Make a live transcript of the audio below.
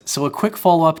So a quick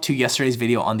follow-up to yesterday's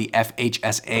video on the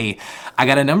FHSA. I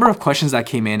got a number of questions that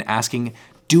came in asking,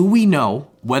 do we know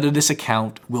whether this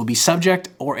account will be subject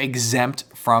or exempt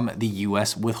from the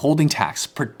US withholding tax,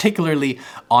 particularly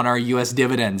on our US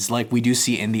dividends like we do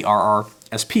see in the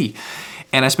RRSP?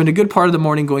 And I spent a good part of the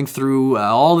morning going through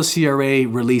all the CRA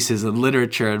releases and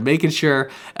literature and making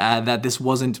sure that this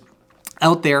wasn't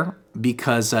out there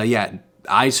because,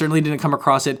 I certainly didn't come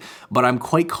across it, but I'm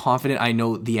quite confident I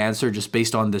know the answer just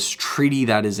based on this treaty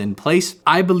that is in place.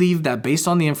 I believe that based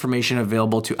on the information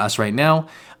available to us right now,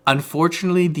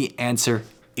 unfortunately, the answer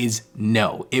is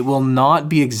no. It will not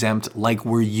be exempt like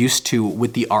we're used to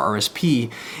with the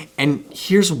RRSP. And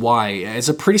here's why. It's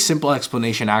a pretty simple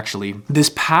explanation, actually.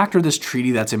 This pact or this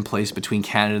treaty that's in place between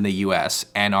Canada and the US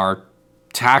and our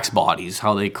tax bodies,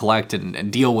 how they collect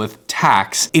and deal with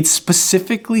tax, it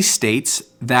specifically states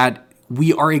that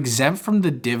we are exempt from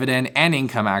the dividend and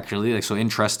income, actually, like so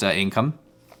interest income.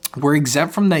 We're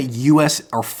exempt from the US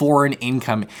or foreign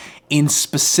income in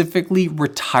specifically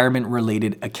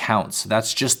retirement-related accounts.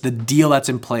 That's just the deal that's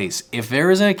in place. If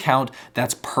there is an account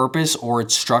that's purpose or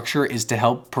its structure is to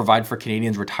help provide for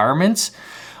Canadians' retirements,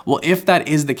 well, if that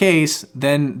is the case,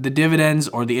 then the dividends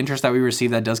or the interest that we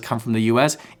receive that does come from the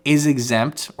US is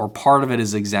exempt, or part of it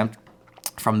is exempt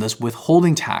from this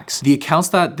withholding tax. The accounts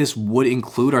that this would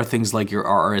include are things like your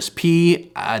RRSP,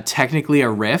 technically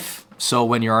a RIF. So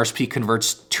when your RRSP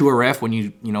converts to a RIF when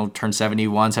you turn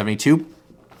 71, 72,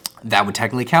 that would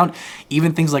technically count.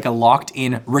 Even things like a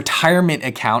locked-in retirement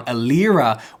account, a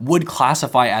LIRA, would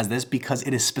classify as this because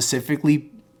it is specifically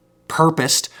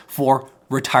purposed for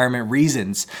retirement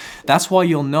reasons. That's why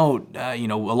you'll note, a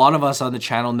lot of us on the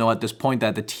channel know at this point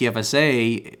that the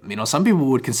TFSA, some people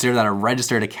would consider that a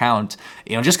registered account.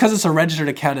 Just because it's a registered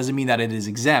account doesn't mean that it is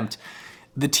exempt.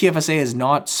 The TFSA is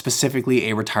not specifically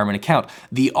a retirement account.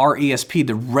 The RESP,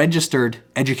 the Registered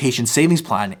Education Savings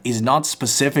Plan, is not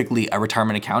specifically a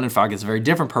retirement account. In fact, it's a very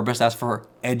different purpose. That's for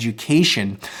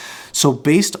education. So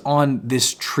based on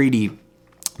this treaty,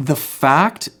 the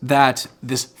fact that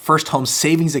this first home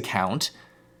savings account,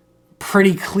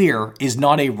 pretty clear, is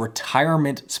not a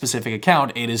retirement specific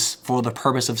account. It is for the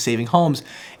purpose of saving homes.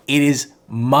 It is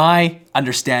my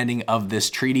understanding of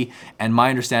this treaty and my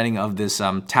understanding of this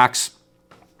tax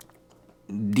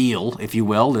deal, if you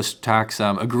will, this tax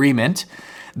agreement,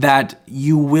 that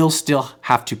you will still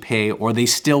have to pay, or they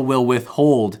still will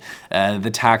withhold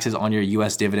the taxes on your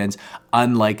US dividends,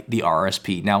 unlike the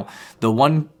RRSP. Now, the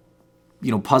one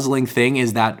puzzling thing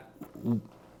is that,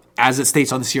 as it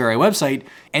states on the CRA website,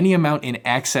 any amount in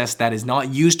excess that is not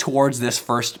used towards this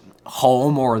first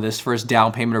home or this first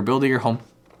down payment or building your home,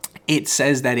 it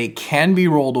says that it can be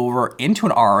rolled over into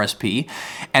an RRSP.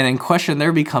 And then question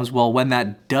there becomes, well, when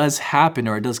that does happen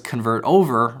or it does convert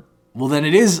over, well, then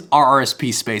it is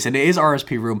RRSP space and it is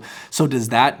RRSP room. So does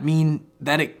that mean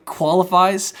that it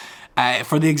qualifies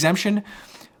for the exemption?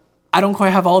 I don't quite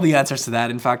have all the answers to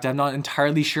that. In fact, I'm not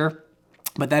entirely sure.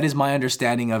 But that is my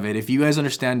understanding of it. If you guys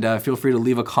understand, feel free to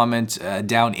leave a comment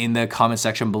down in the comment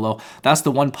section below. That's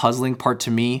the one puzzling part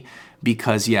to me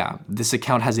because, this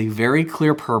account has a very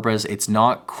clear purpose. It's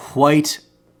not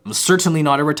certainly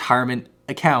not a retirement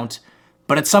account,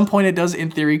 but at some point it does,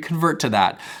 in theory, convert to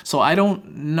that. So I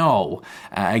don't know.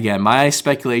 Again, my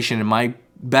speculation and my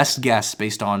best guess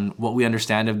based on what we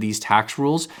understand of these tax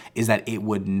rules is that it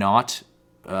would not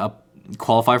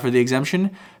qualify for the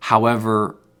exemption.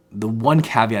 However, the one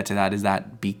caveat to that is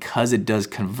that because it does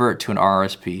convert to an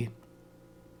RRSP,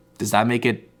 does that make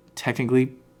it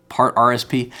technically part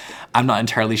RRSP? I'm not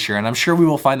entirely sure, and I'm sure we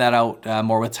will find that out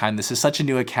more with time. This is such a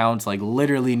new account, like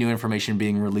literally new information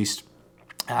being released,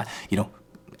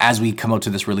 as we come out to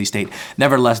this release date.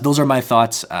 Nevertheless, those are my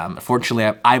thoughts.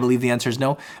 Unfortunately, I believe the answer is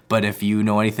no, but if you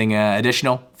know anything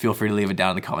additional, feel free to leave it down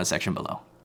in the comment section below.